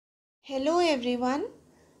Hello everyone,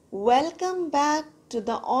 welcome back to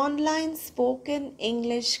the online spoken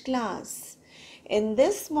English class. In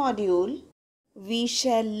this module, we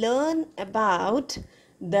shall learn about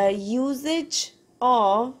the usage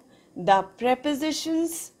of the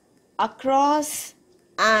prepositions across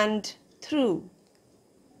and through.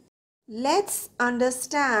 Let's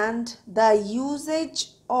understand the usage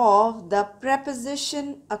of the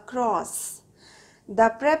preposition across. The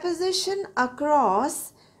preposition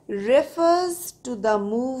across refers to the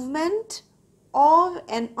movement of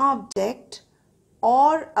an object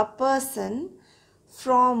or a person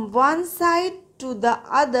from one side to the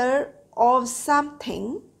other of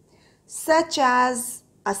something, such as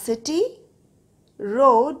a city,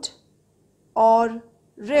 road, or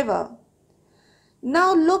river.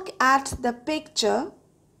 Now look at the picture.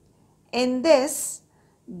 In this,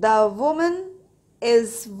 the woman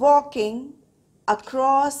is walking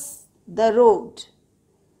across the road.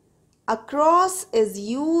 Across is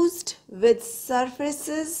used with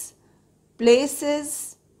surfaces,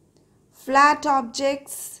 places, flat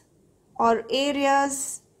objects or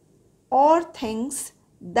areas or things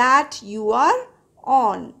that you are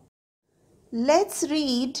on. Let's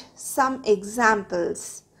read some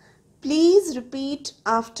examples. Please repeat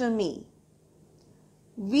after me.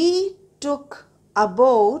 We took a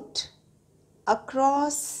boat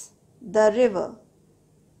across the river.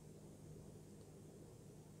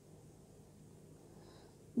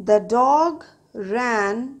 The dog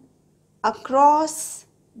ran across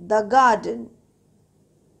the garden.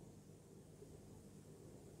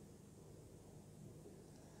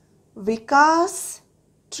 Vikas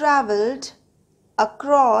travelled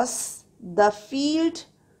across the field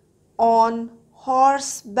on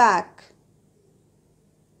horseback.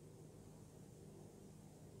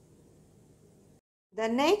 The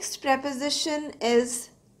next preposition is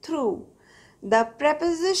through. The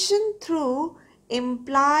preposition through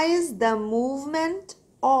implies the movement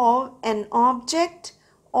of an object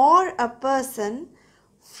or a person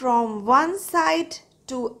from one side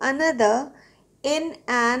to another in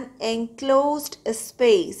an enclosed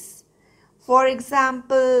space. For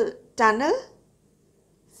example, tunnel,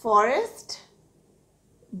 forest,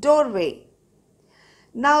 doorway.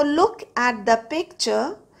 Now look at the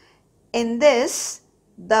picture. In this,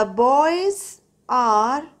 the boys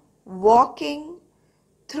are walking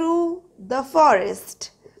through the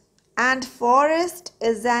forest, and forest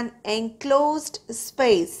is an enclosed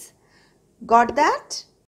space. Got that?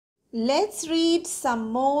 Let's read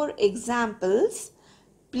some more examples.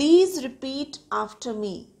 Please repeat after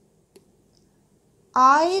me.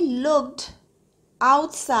 I looked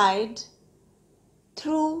outside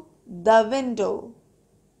through the window.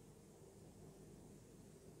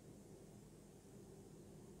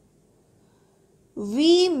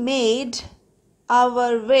 We made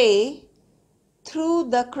our way through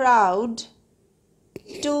the crowd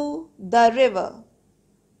to the river.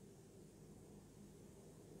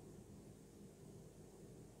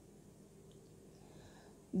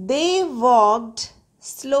 They walked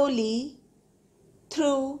slowly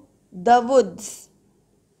through the woods.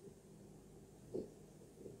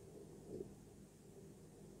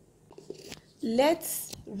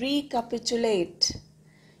 Let's recapitulate.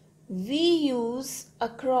 We use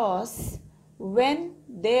across when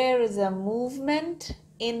there is a movement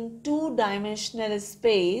in two-dimensional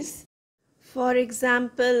space. For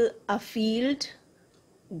example, a field,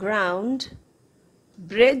 ground,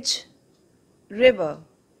 bridge, river.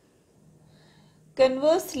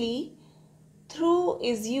 Conversely, through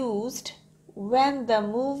is used when the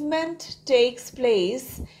movement takes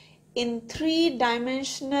place in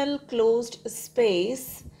three-dimensional closed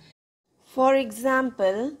space. For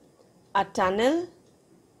example, a tunnel,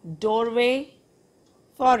 doorway,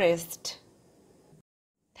 forest.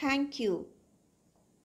 Thank you.